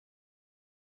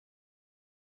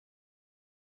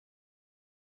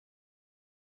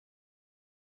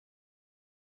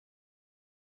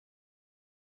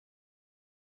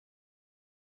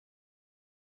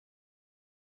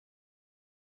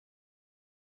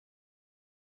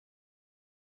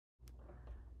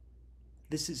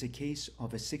This is a case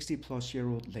of a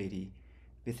 60-plus-year-old lady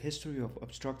with history of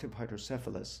obstructive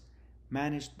hydrocephalus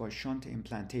managed by shunt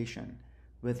implantation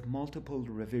with multiple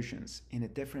revisions in a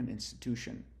different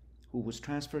institution, who was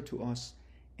transferred to us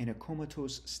in a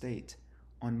comatose state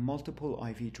on multiple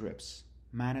IV drips,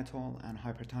 mannitol and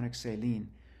hypertonic saline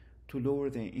to lower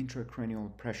the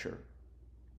intracranial pressure.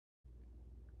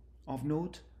 Of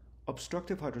note,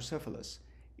 obstructive hydrocephalus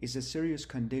is a serious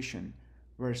condition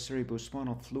where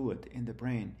cerebrospinal fluid in the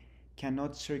brain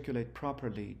cannot circulate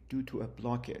properly due to a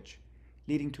blockage,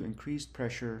 leading to increased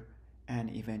pressure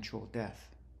and eventual death.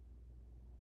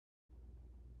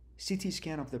 CT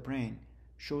scan of the brain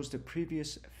shows the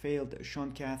previous failed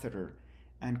shunt catheter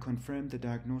and confirmed the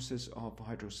diagnosis of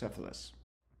hydrocephalus.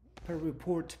 Per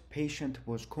report, patient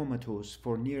was comatose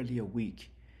for nearly a week,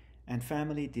 and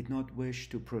family did not wish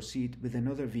to proceed with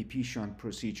another VP shunt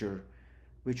procedure,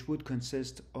 which would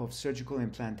consist of surgical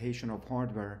implantation of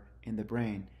hardware in the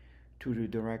brain to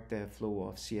redirect the flow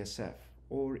of CSF,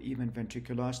 or even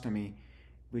ventriculostomy,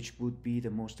 which would be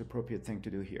the most appropriate thing to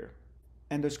do here.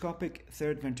 Endoscopic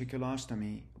third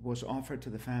ventriculostomy was offered to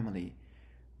the family,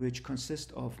 which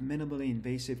consists of minimally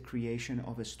invasive creation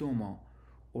of a stoma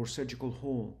or surgical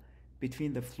hole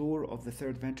between the floor of the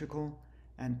third ventricle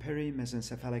and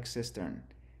perimesencephalic cistern,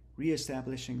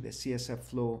 re-establishing the CSF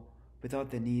flow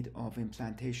without the need of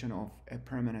implantation of a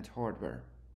permanent hardware.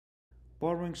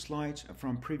 Borrowing slides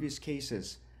from previous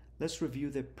cases, let's review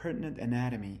the pertinent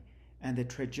anatomy and the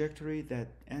trajectory that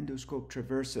endoscope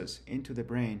traverses into the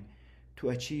brain to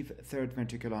achieve third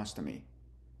ventriculostomy.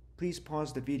 Please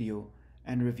pause the video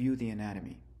and review the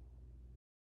anatomy.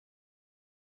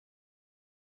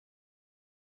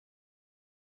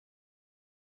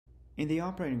 In the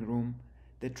operating room,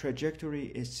 the trajectory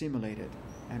is simulated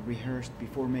and rehearsed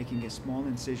before making a small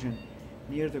incision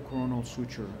near the coronal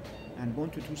suture and 1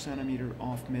 to 2 centimeters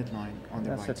off midline on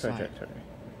the right side.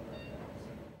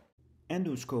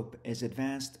 Endoscope is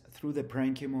advanced through the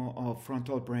parenchyma of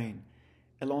frontal brain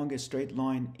along a straight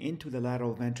line into the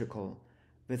lateral ventricle,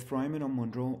 with foramen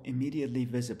Monro immediately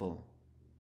visible.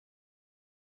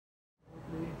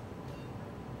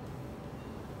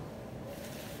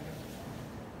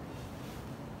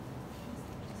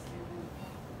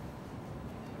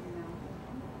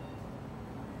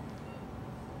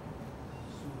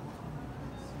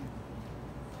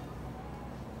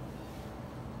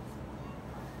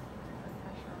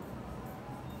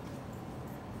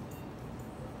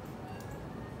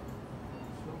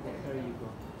 There you go.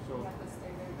 So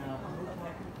now look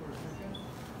at it for a second.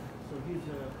 So here's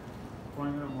a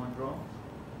foramen Monro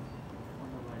on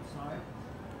the right side,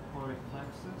 choric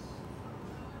plexus,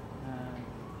 and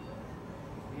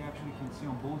we actually can see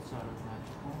on both sides of the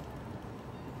ventricle.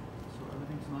 So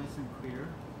everything's nice and clear.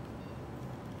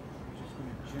 We're just going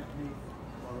to gently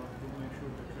follow through, make sure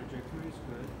the trajectory is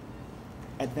good.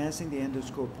 Advancing the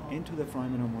endoscope into the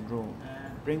foramen Monro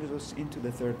brings us into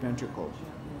the third ventricle,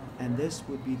 and this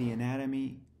would be the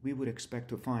anatomy we would expect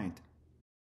to find.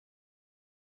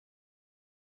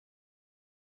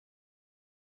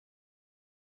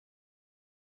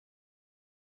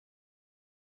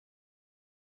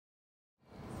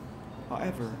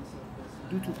 However,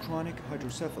 due to chronic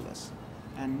hydrocephalus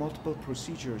and multiple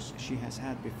procedures she has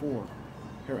had before,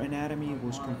 her anatomy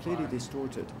was completely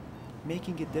distorted,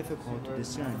 making it difficult to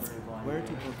discern where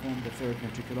to perform the third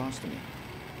ventriculostomy.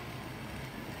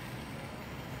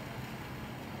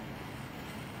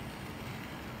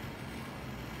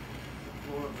 The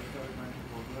floor of the third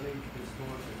ventricle really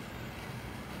distorted.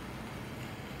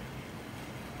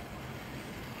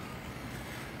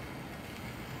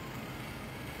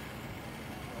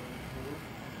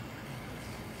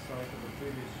 Site of the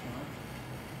previous shunt.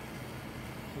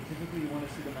 So typically you want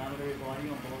to see the mammillary body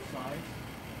on both sides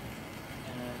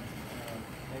and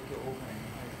make the opening.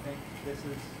 I think this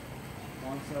is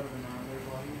one side of the mammillary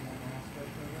body, one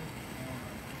aspect of it. And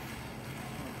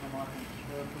I'm going to come on and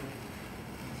carefully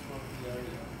inspect the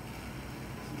area.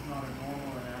 This is not a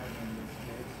normal anatomy in this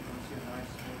case. You don't see a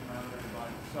nice smooth mammillary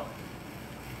body. So,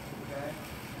 okay.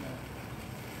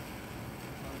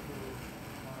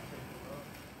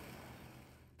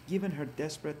 Given her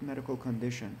desperate medical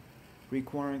condition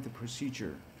requiring the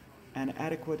procedure and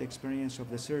adequate experience of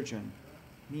the surgeon,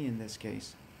 me in this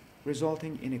case,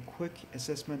 resulting in a quick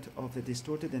assessment of the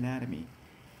distorted anatomy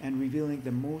and revealing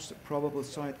the most probable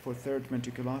site for third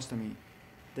ventriculostomy,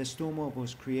 the stoma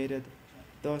was created,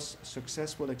 thus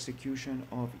successful execution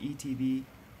of ETV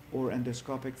or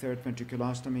endoscopic third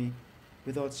ventriculostomy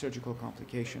without surgical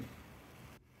complication.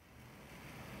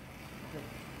 Okay,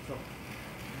 so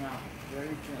now, very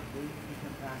gently, you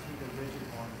can pass me the rigid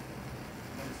one.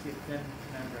 You want to see a thin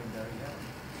membrane there, yeah?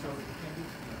 So can you,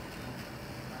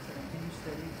 can you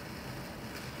steady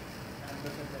and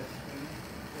look at the screen?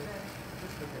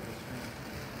 Just look at the screen.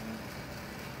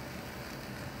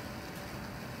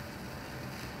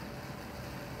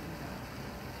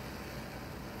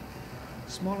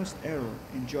 Smallest error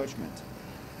in judgment,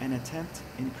 an attempt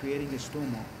in creating a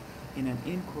stoma in an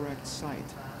incorrect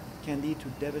site, can lead to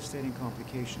devastating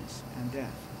complications and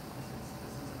death.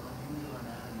 This is an unusual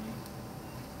anatomy.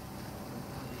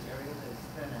 The area that is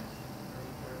finished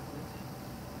very carefully.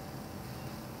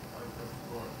 Try to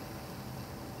explore.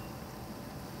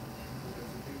 There's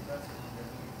a big vessel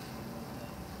underneath.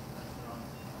 That's wrong.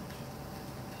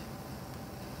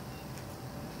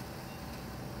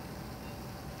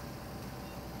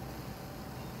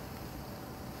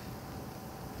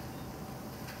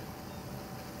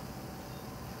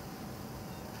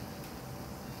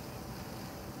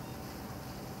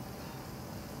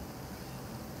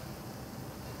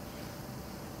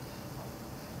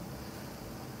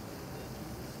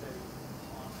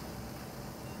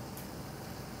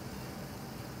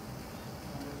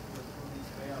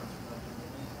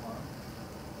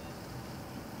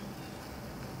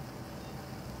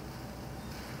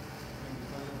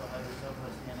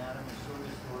 The anatomy is so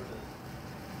distorted.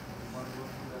 We want to go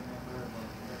through the member of the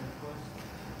ventricle.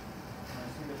 When I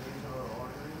see the laser or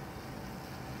artery,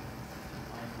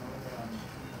 I know that I'm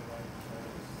seeing the right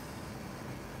place.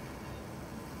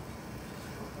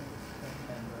 Just open this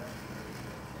member.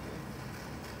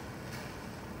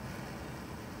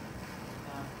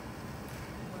 Now,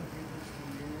 I'm going to give this to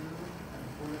you and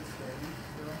pull it steady.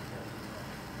 Still.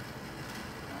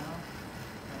 Now,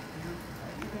 you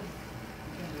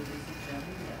can release it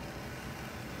gently. Yeah.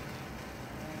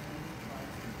 And try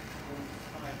to go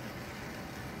inside.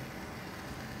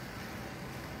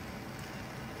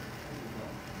 There you go.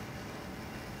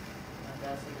 And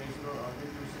that's the basilar artery.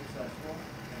 You're successful.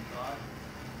 Thank God.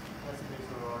 That's the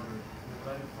basilar artery. You're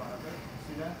right in front of it.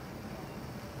 See that?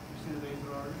 You see the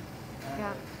basilar artery? And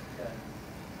yeah.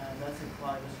 And that's the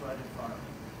clivus right in front of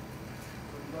it.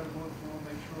 So you got to go through,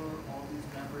 make sure all these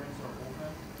membranes are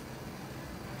open.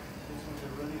 This was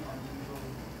a really unusual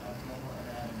abnormal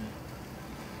anatomy.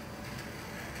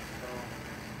 So,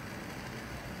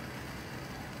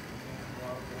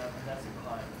 and that's a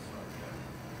clivus right there.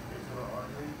 Basilar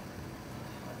artery.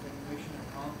 I think mission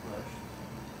accomplished.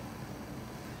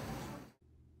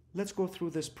 Let's go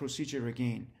through this procedure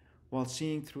again while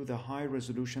seeing through the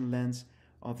high-resolution lens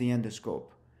of the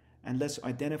endoscope, and let's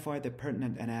identify the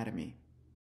pertinent anatomy.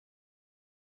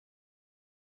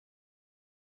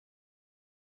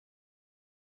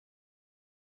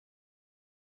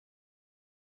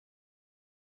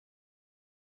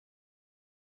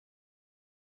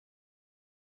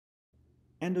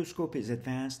 Endoscope is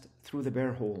advanced through the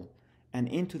bare hole and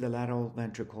into the lateral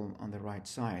ventricle on the right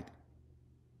side.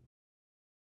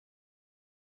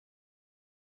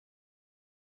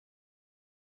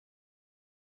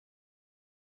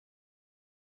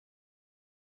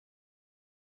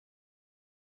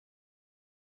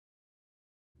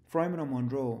 Foramina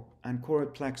Monroe and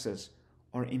choroid plexus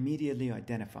are immediately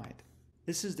identified.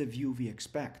 This is the view we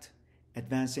expect,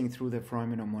 advancing through the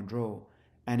foramina Monroe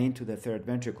and into the third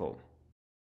ventricle.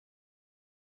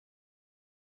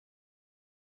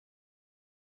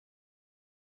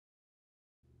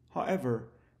 However,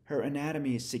 her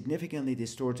anatomy is significantly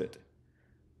distorted.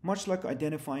 Much like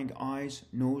identifying eyes,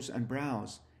 nose, and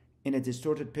brows in a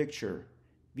distorted picture,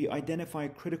 we identify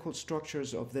critical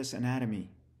structures of this anatomy.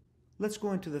 Let's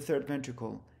go into the third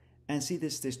ventricle and see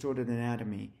this distorted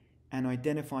anatomy and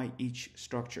identify each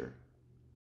structure.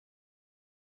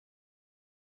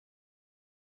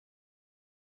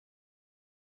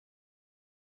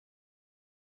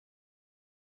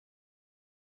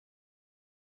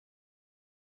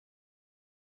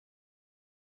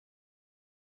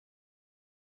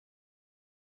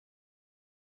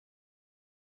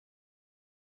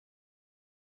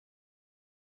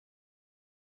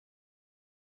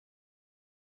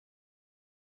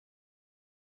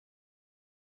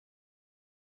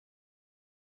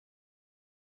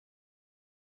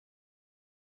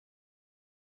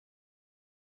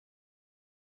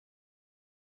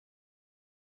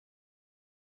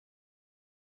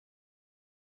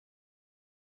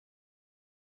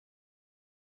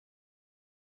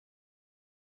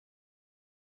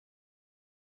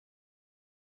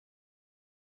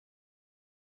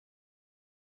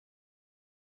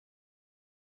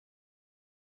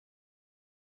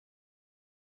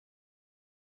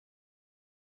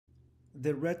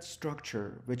 The red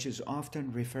structure, which is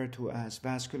often referred to as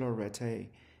vascular rete,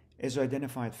 is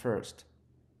identified first.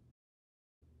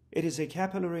 It is a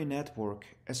capillary network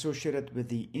associated with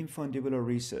the infundibular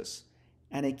recess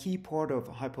and a key part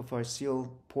of hypophyseal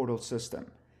portal system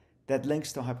that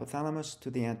links the hypothalamus to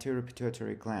the anterior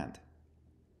pituitary gland.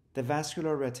 The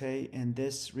vascular rete in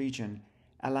this region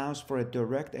allows for a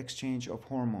direct exchange of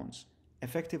hormones,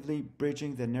 effectively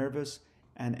bridging the nervous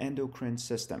and endocrine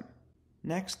system.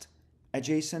 Next,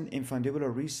 adjacent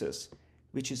infundibular recess,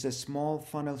 which is a small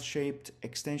funnel-shaped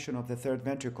extension of the third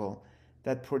ventricle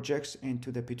that projects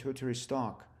into the pituitary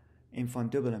stalk,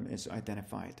 infundibulum, is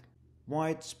identified.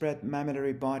 Widespread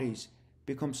mammillary bodies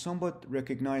become somewhat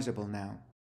recognizable now.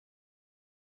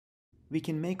 We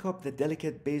can make up the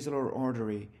delicate basilar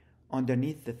artery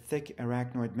underneath the thick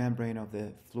arachnoid membrane of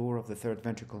the floor of the third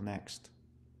ventricle next.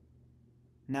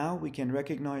 Now we can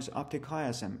recognize optic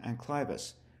chiasm and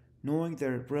clivus, knowing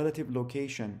their relative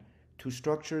location to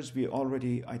structures we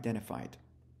already identified.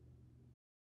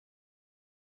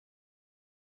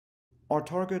 Our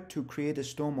target to create a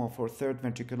stoma for third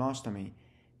ventriculostomy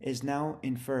is now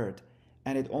inferred,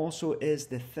 and it also is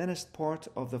the thinnest part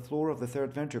of the floor of the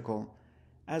third ventricle,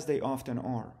 as they often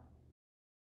are.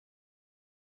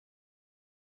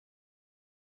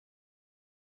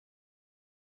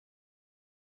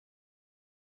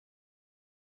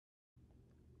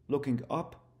 Looking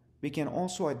up, we can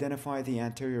also identify the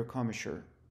anterior commissure.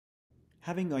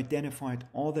 Having identified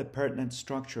all the pertinent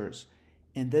structures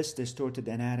in this distorted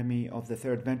anatomy of the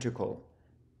third ventricle,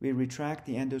 we retract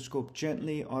the endoscope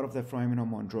gently out of the foramen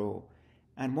Monro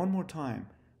and one more time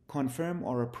confirm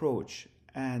our approach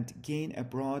and gain a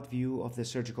broad view of the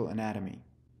surgical anatomy.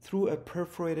 Through a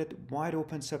perforated wide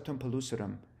open septum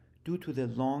pellucidum due to the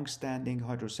long-standing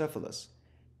hydrocephalus,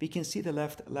 we can see the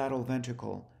left lateral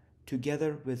ventricle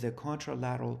together with the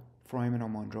contralateral foramen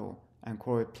Monro and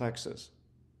choroid plexus.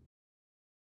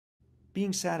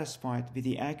 Being satisfied with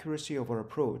the accuracy of our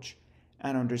approach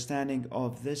and understanding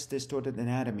of this distorted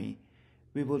anatomy,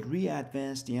 we will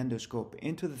re-advance the endoscope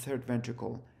into the third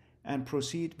ventricle and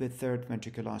proceed with third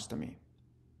ventriculostomy.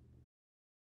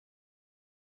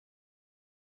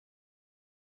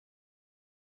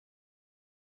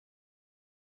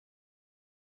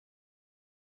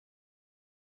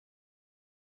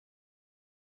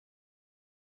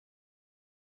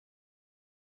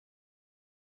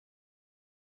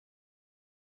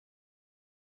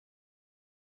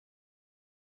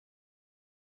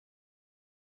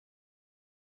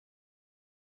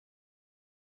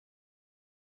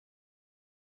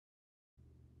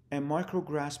 A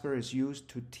micrograsper is used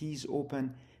to tease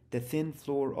open the thin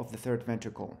floor of the third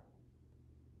ventricle.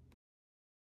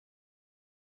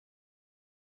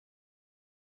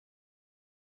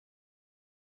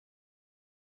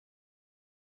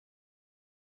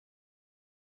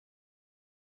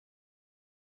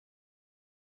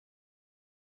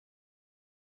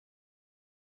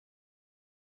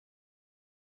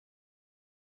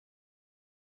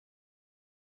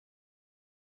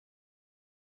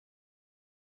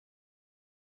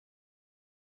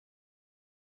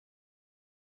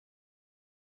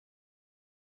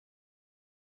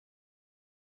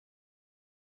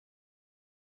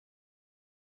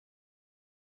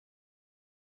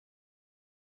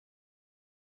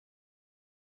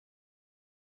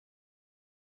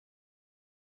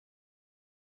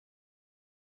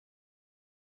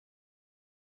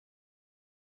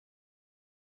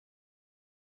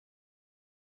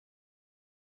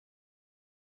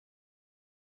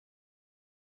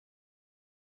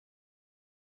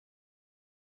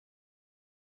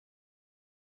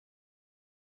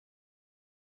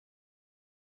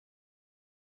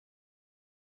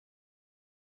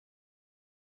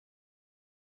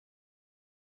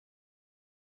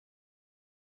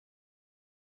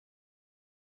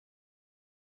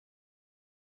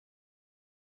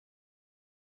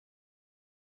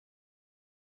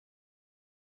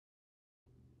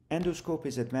 Endoscope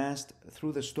is advanced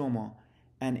through the stoma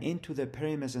and into the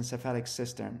perimesencephalic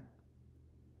cistern.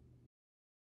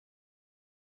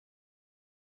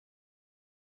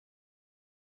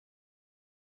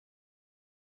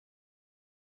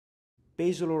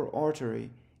 Basilar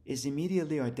artery is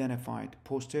immediately identified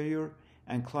posterior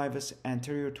and clivus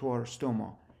anterior to our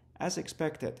stoma, as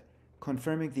expected,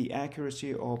 confirming the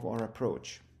accuracy of our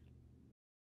approach.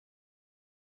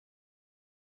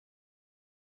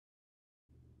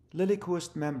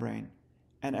 Liliquist membrane,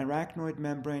 an arachnoid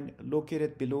membrane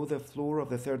located below the floor of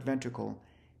the third ventricle,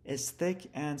 is thick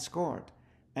and scarred,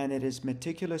 and it is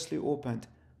meticulously opened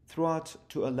throughout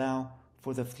to allow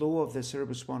for the flow of the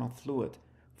cerebrospinal fluid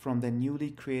from the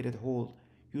newly created hole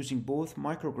using both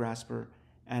micrograsper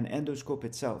and endoscope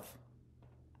itself.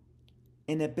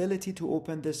 Inability to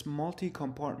open this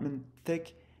multi-compartment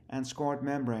thick and scarred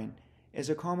membrane is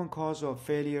a common cause of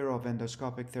failure of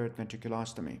endoscopic third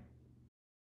ventriculostomy.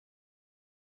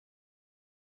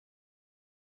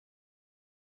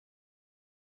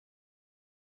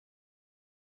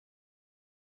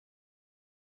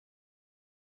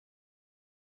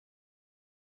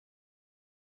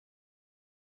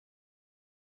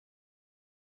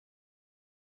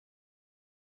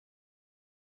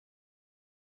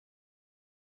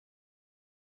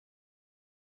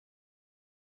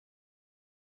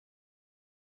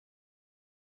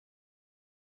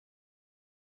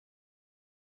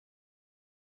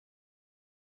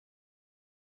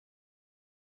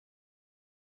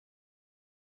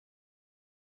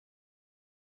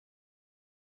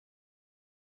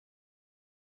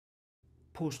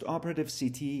 Postoperative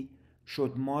CT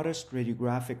showed modest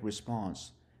radiographic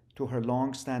response to her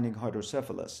long-standing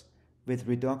hydrocephalus with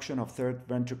reduction of third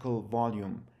ventricle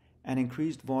volume and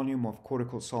increased volume of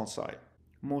cortical sulci.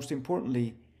 Most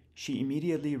importantly, she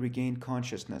immediately regained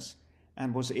consciousness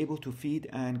and was able to feed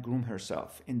and groom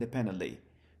herself independently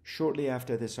shortly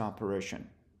after this operation.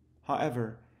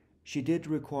 However, she did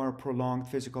require prolonged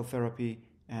physical therapy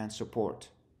and support.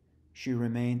 She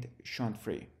remained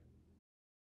shunt-free.